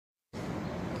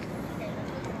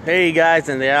Hey guys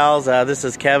and gals, this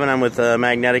is Kevin. I'm with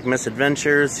Magnetic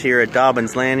Misadventures here at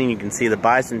Dobbins Landing. You can see the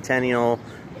Bicentennial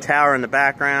Tower in the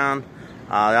background,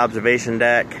 the observation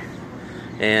deck,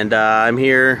 and I'm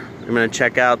here. I'm going to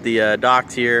check out the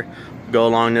docks here, go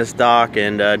along this dock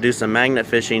and do some magnet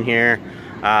fishing here.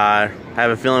 I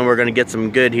have a feeling we're going to get some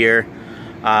good here.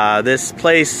 This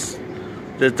place,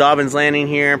 this Dobbins Landing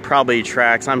here, probably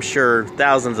attracts, I'm sure,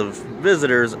 thousands of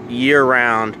visitors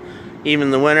year-round, even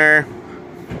in the winter.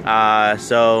 And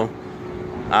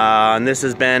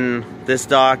this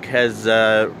dock has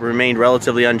remained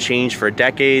relatively unchanged for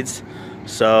decades.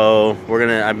 So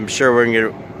I'm sure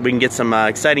we can get some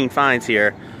exciting finds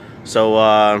here.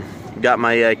 So got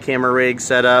my camera rig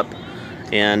set up,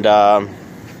 and we're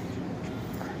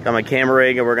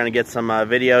gonna get some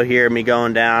video here of me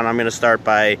going down. I'm gonna start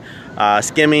by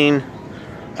skimming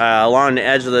along the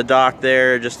edge of the dock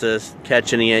there just to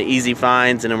catch any easy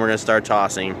finds, and then we're gonna start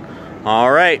tossing.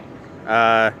 All right,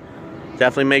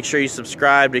 definitely make sure you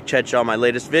subscribe to catch all my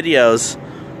latest videos.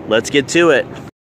 Let's get to it.